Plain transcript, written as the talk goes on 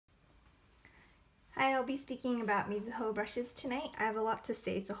I'll be speaking about Mizuho brushes tonight. I have a lot to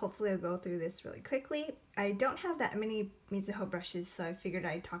say, so hopefully I'll go through this really quickly. I don't have that many Mizuho brushes, so I figured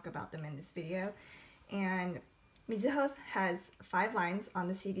I'd talk about them in this video. And Mizuho has 5 lines on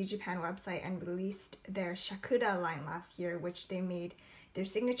the CD Japan website and released their Shakuda line last year, which they made their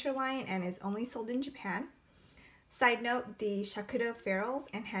signature line and is only sold in Japan. Side note, the Shakuda ferrules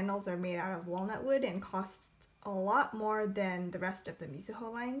and handles are made out of walnut wood and cost a lot more than the rest of the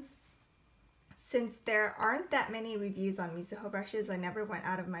Mizuho lines. Since there aren't that many reviews on Mizuho brushes, I never went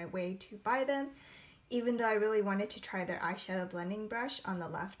out of my way to buy them, even though I really wanted to try their eyeshadow blending brush on the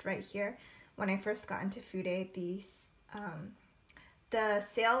left right here. When I first got into Fude, the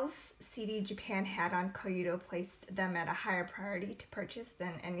sales CD Japan had on Koyudo placed them at a higher priority to purchase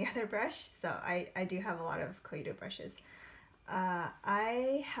than any other brush, so I do have a lot of Koyudo brushes.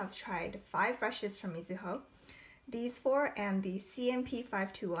 I have tried 5 brushes from Mizuho. These 4 and the CMP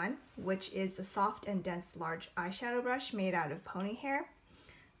 521, which is a soft and dense large eyeshadow brush made out of pony hair.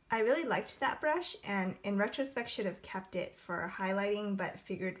 I really liked that brush and in retrospect should have kept it for highlighting, but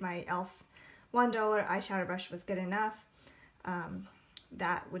figured my e.l.f. $1 eyeshadow brush was good enough.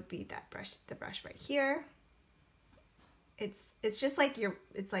 That would be that brush, the brush right here. It's just like your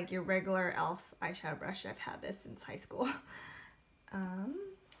regular e.l.f. eyeshadow brush. I've had this since high school.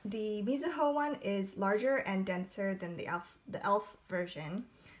 The Mizuho one is larger and denser than the e.l.f. version,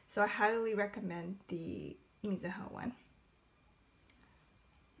 so I highly recommend the Mizuho one.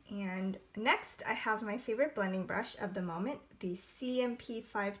 And next I have my favorite blending brush of the moment, the CMP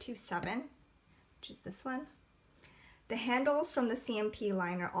 527, which is this one. The handles from the CMP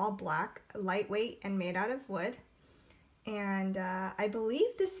line are all black, lightweight, and made out of wood. And I believe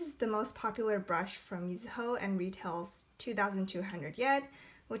this is the most popular brush from Mizuho and retails 2,200 yen,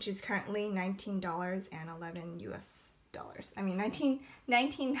 which is currently $19.11 US dollars. I mean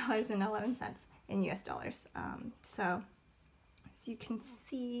 $19.11 in US dollars. So as you can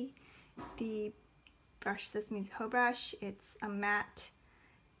see, the brush says Mizuho brush. It's a matte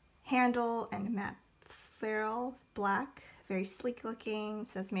handle and a matte ferrule, black, very sleek looking. It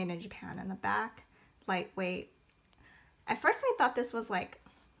says made in Japan on the back, lightweight. At first I thought this was like,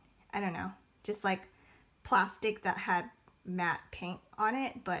 I don't know, just like plastic that had matte paint on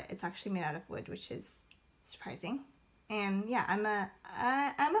it, but it's actually made out of wood, which is surprising. And yeah, I'm a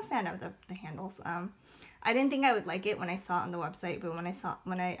fan of the handles. I didn't think I would like it when I saw it on the website, but when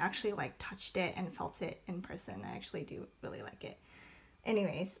I actually like touched it and felt it in person, I actually do really like it.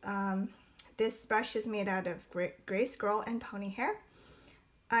 Anyways, this brush is made out of gray squirrel and pony hair.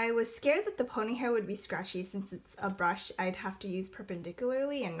 I was scared that the pony hair would be scratchy since it's a brush I'd have to use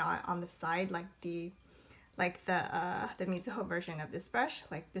perpendicularly and not on the side like the Mizuho version of this brush.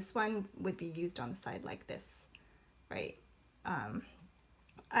 Like this one would be used on the side like this, right?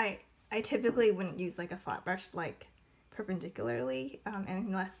 I typically wouldn't use like a flat brush like perpendicularly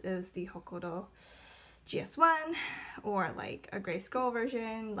unless it was the Hokuto GS1 or like a gray scroll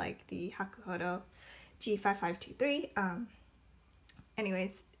version like the Hakuhodo G5523.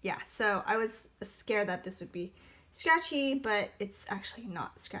 Anyways, yeah, so I was scared that this would be scratchy, but it's actually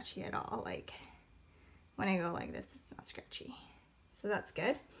not scratchy at all. Like when I go like this, it's not scratchy. So that's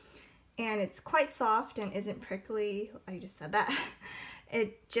good. And it's quite soft and isn't prickly. I just said that.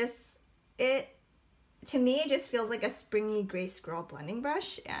 To me, it just feels like a springy gray squirrel blending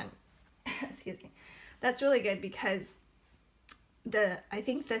brush. And excuse me, that's really good because I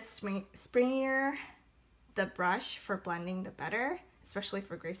think the springier the brush for blending, the better, especially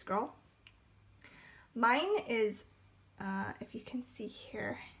for gray squirrel. Mine is, if you can see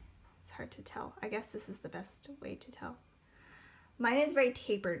here, it's hard to tell. I guess this is the best way to tell. Mine is very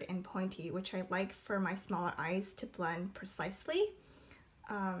tapered and pointy, which I like for my smaller eyes to blend precisely.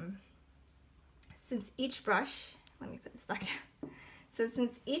 Since each brush, let me put this back down. So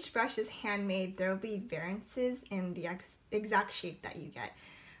since each brush is handmade, there will be variances in the exact shape that you get.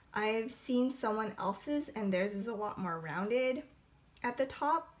 I've seen someone else's and theirs is a lot more rounded at the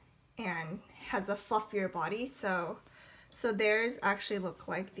top and has a fluffier body, so theirs actually look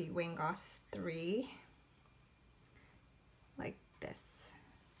like the Wingos 3, like this.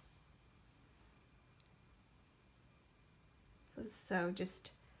 So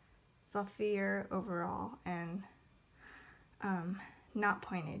just fluffier overall and not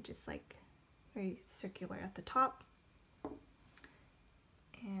pointed, just like very circular at the top.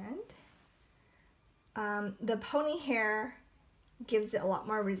 And the pony hair gives it a lot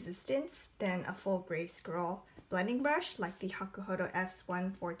more resistance than a full gray squirrel blending brush like the Hakuhodo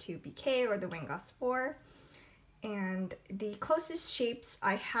S142BK or the Wingos 4. And the closest shapes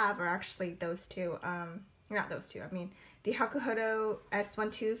I have are actually those two. Not those two, I mean the Hakuhodo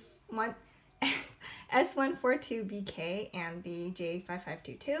S142BK and the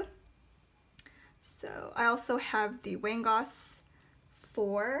J5522. So I also have the Wangos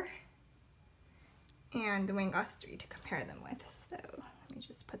 4 and the Wangos 3 to compare them with. So let me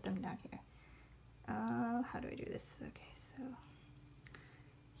just put them down here. How do I do this? Okay, so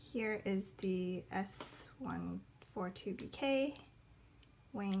here is the S142BK,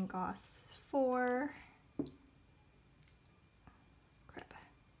 Wangos 4. Crap,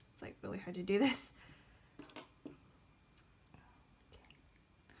 it's like really hard to do this. Okay.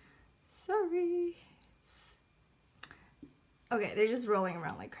 Sorry. Okay, they're just rolling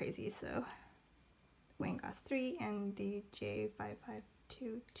around like crazy, so Wangos 3 and the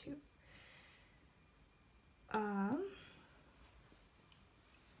J5522.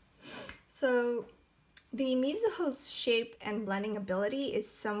 So the Mizuho's shape and blending ability is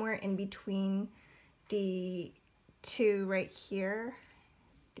somewhere in between the two right here.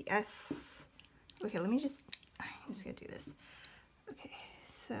 The S. Okay, I'm just gonna do this. Okay,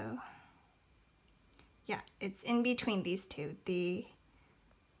 so yeah, it's in between these two, the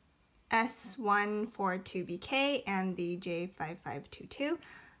S142BK and the J5522.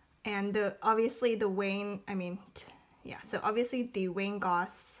 And obviously the obviously the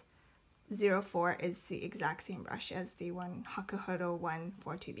Wangos 04 is the exact same brush as the one Hakuhodo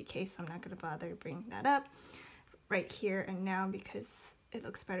 142BK, so I'm not going to bother bringing that up right here and now because it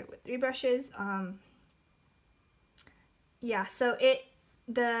looks better with 3 brushes. Yeah, so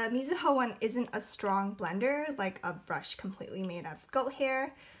the Mizuho one isn't a strong blender like a brush completely made out of goat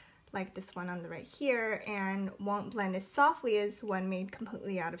hair, like this one on the right here, and won't blend as softly as one made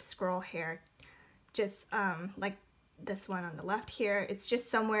completely out of squirrel hair, just like this one on the left here. It's just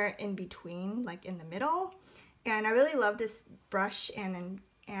somewhere in between, like in the middle. And I really love this brush and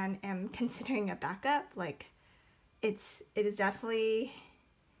am considering a backup. Like it definitely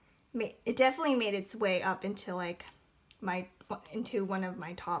made its way up into like into one of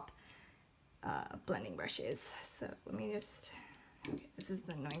my top blending brushes. So let me just, okay, this is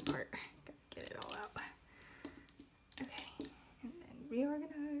the annoying part. Gotta get it all out. Okay, and then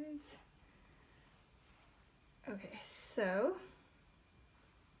reorganize. Okay, so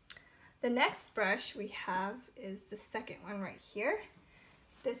the next brush we have is the second one right here.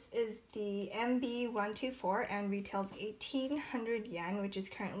 This is the MB124 and retails 1,800 yen, which is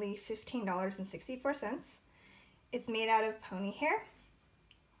currently $15.64. It's made out of pony hair.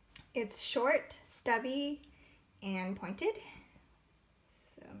 It's short, stubby, and pointed.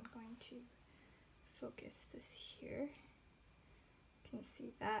 So I'm going to focus this here. You can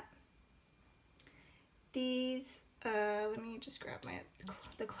see that. These, let me just grab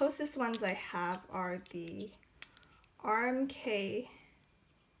the closest ones I have are the RMK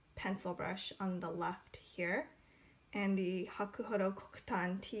pencil brush on the left here and the Hakuhodo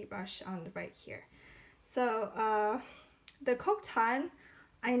Kokutan tea brush on the right here. So the Kokutan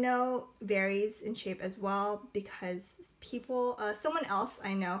I know varies in shape as well because someone else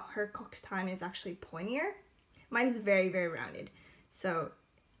I know, her Kokutan is actually pointier. Mine is very, very rounded. So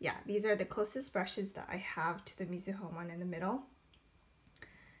yeah, these are the closest brushes that I have to the Mizuho one in the middle.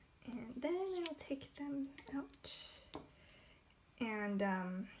 And then I'll take them out. And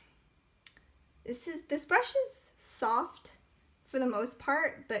this brush is soft for the most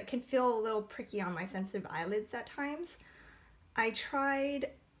part, but can feel a little pricky on my sensitive eyelids at times. I tried,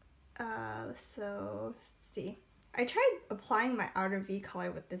 so let's see. I tried applying my outer V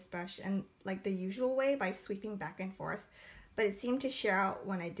color with this brush and like the usual way by sweeping back and forth, but it seemed to shear out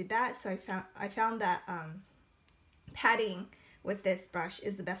when I did that, so I found that patting with this brush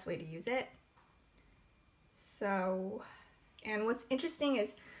is the best way to use it. So, and what's interesting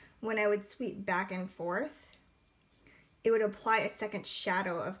is when I would sweep back and forth, it would apply a second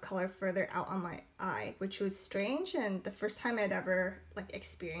shadow of color further out on my eye, which was strange and the first time I'd ever like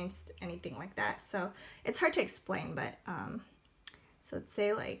experienced anything like that. So it's hard to explain, but so let's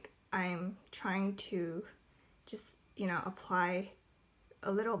say like I'm trying to just, you know, apply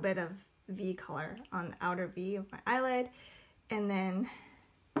a little bit of V color on the outer V of my eyelid, and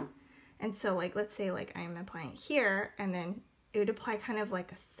so like let's say like I'm applying here, and then it would apply kind of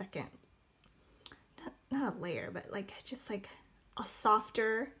like a second, not a layer, but like just like a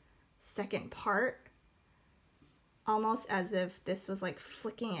softer second part, almost as if this was like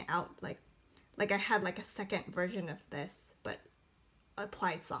flicking it out, like I had like a second version of this but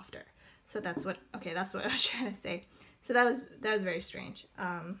applied softer. So that's what I was trying to say. So that was very strange.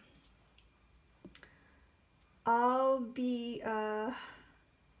 I'll be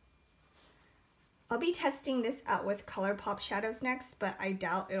testing this out with ColourPop shadows next, but I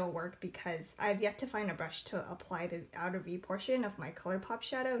doubt it'll work because I've yet to find a brush to apply the outer V portion of my ColourPop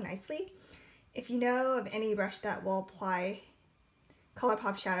shadow nicely. If you know of any brush that will apply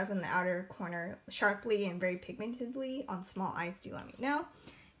ColourPop shadows in the outer corner sharply and very pigmentedly on small eyes, do let me know.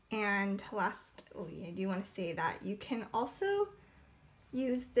 And lastly, I do want to say that you can also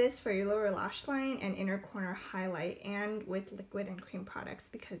use this for your lower lash line and inner corner highlight, and with liquid and cream products,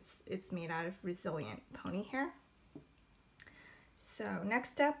 because it's made out of resilient pony hair. So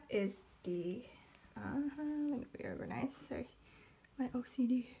next up is the, let me reorganize, sorry, my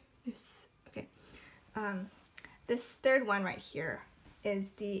OCD, okay. This third one right here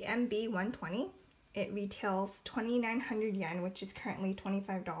is the MB120. It retails 2,900 yen, which is currently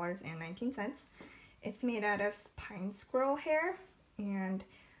 $25.19. It's made out of pine squirrel hair, and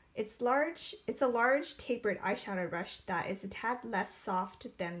it's a large tapered eyeshadow brush that is a tad less soft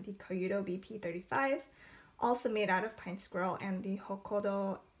than the Koyudo BP35, also made out of pine squirrel, and the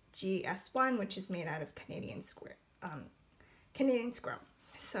Hokodo GS1, which is made out of Canadian squirrel.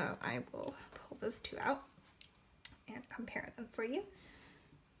 So I will pull those two out and compare them for you.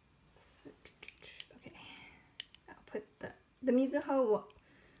 So, okay, I'll put the Mizuho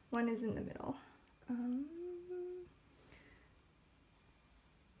one is in the middle.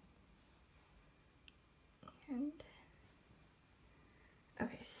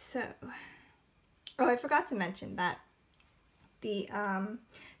 Okay, so, oh, I forgot to mention that the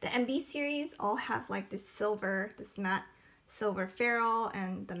MB series all have like this matte silver ferrule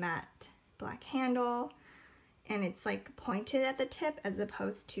and the matte black handle, and it's like pointed at the tip, as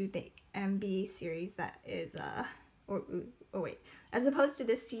opposed to the MB series that is as opposed to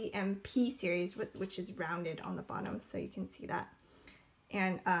the CMP series, which is rounded on the bottom, so you can see that.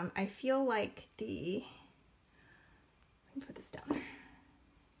 And I feel like let me put this down.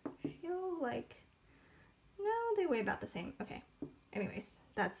 I feel like, no, they weigh about the same. Okay, anyways,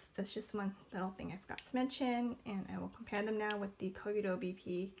 that's just one little thing I forgot to mention, and I will compare them now with the Koyudo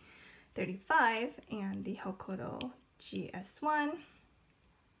BP35 and the Hokodo GS1.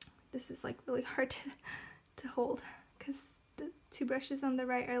 This is like really hard to hold because the two brushes on the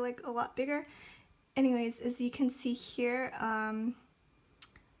right are like a lot bigger. Anyways, as you can see here,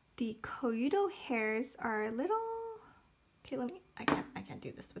 the Koyudo hairs are a little, okay, I can't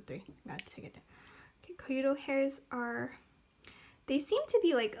do this with three, I gotta take it down. Okay, Koyudo hairs are, they seem to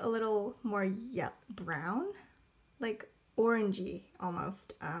be like a little more brown, like orangey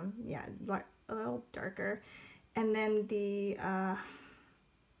almost, yeah, a little darker. And then the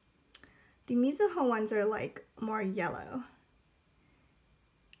Mizuho ones are like more yellow.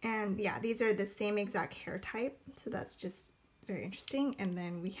 And yeah, these are the same exact hair type, so that's just very interesting. And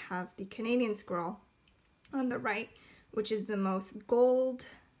then we have the Canadian squirrel on the right, which is the most gold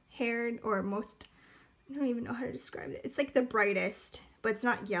haired, or most, I don't even know how to describe it. It's like the brightest, but it's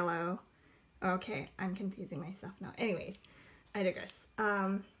not yellow. Okay, I'm confusing myself now. Anyways, I digress.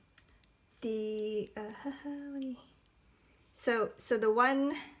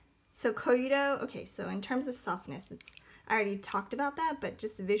 So Koyudo, okay, so in terms of softness, I already talked about that, but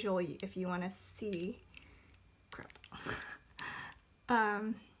just visually, if you want to see, crap.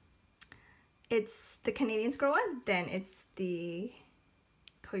 It's the Canadian squirrel one, then it's the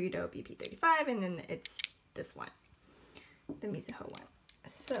Koyudo BP35, and then it's this one, the Mizuho one.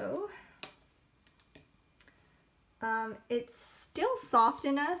 So, it's still soft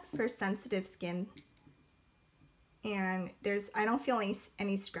enough for sensitive skin, and I don't feel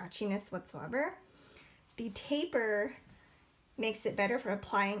any scratchiness whatsoever. The taper makes it better for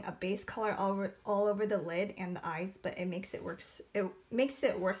applying a base color all over the lid and the eyes, but it makes it worse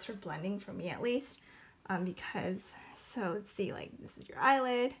for blending, for me at least, because, so let's see, like, this is your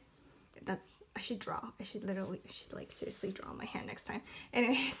eyelid. I should like seriously draw my hand next time.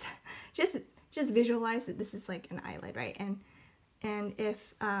 Anyways, just visualize that this is like an eyelid, right? And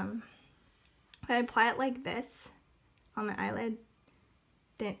if I apply it like this on my eyelid,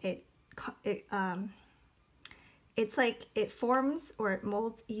 then it's like it forms, or it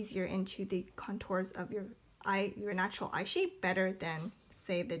molds easier into the contours of your natural eye shape, better than,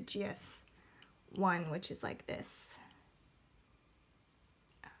 say, the GS1, which is like this.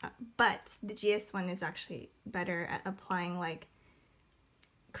 But the GS1 is actually better at applying like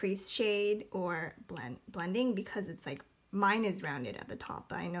crease shade or blending, because it's like, mine is rounded at the top,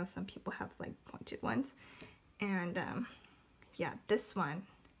 but I know some people have like pointed ones. And yeah, this one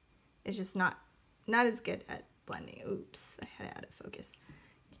is just not as good at blending. Oops, I had it out of focus.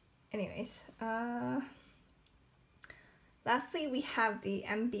 Anyways, lastly, we have the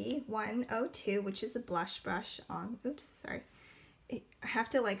MB102, which is a blush brush on, oops, sorry. I have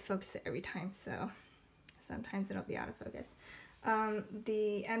to like focus it every time, so sometimes it'll be out of focus.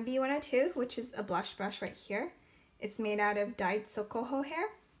 The MB102, which is a blush brush right here. It's made out of dyed Sokoho hair,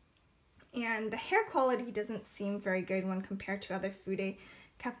 And the hair quality doesn't seem very good when compared to other Fude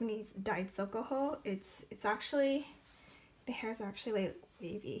companies' dyed Sokoho. It's actually, the hairs are actually like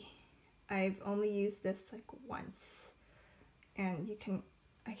wavy. I've only used this like once, and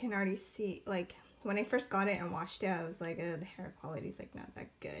I can already see, like when I first got it and watched it, I was like, the hair quality is like not that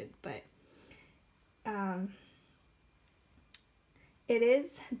good, but it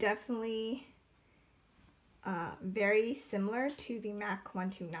is definitely very similar to the MAC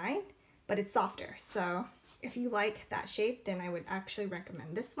 129, but it's softer. So if you like that shape, then I would actually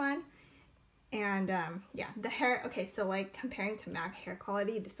recommend this one. And yeah, the hair, okay, so like comparing to MAC hair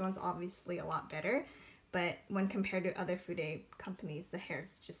quality, this one's obviously a lot better, but when compared to other Fude companies, the hair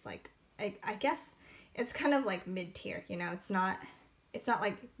is just like, I guess it's kind of like mid-tier, you know. It's not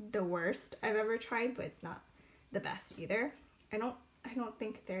like the worst I've ever tried, but it's not the best either. I don't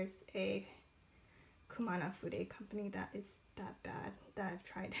think there's a Kumana Fude company that is that bad that I've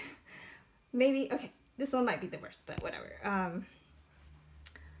tried. Maybe, okay, this one might be the worst, but whatever.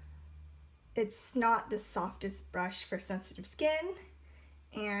 It's not the softest brush for sensitive skin,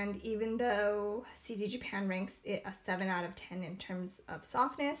 and even though CD Japan ranks it a 7 out of 10 in terms of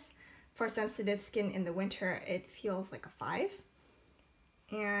softness, for sensitive skin in the winter, it feels like a 5.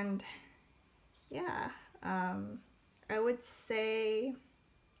 And yeah, I would say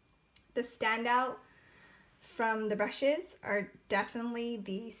the standout from the brushes are definitely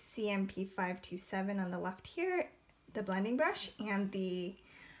the CMP 527 on the left here, the blending brush, and the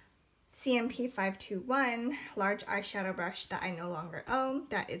CMP 521 large eyeshadow brush that I no longer own,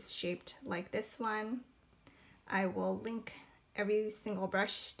 that is shaped like this one. I will link every single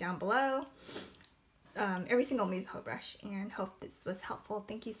brush down below, every single Mizuho brush, and hope this was helpful.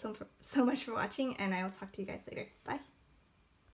 Thank you so much for watching, and I will talk to you guys later. Bye.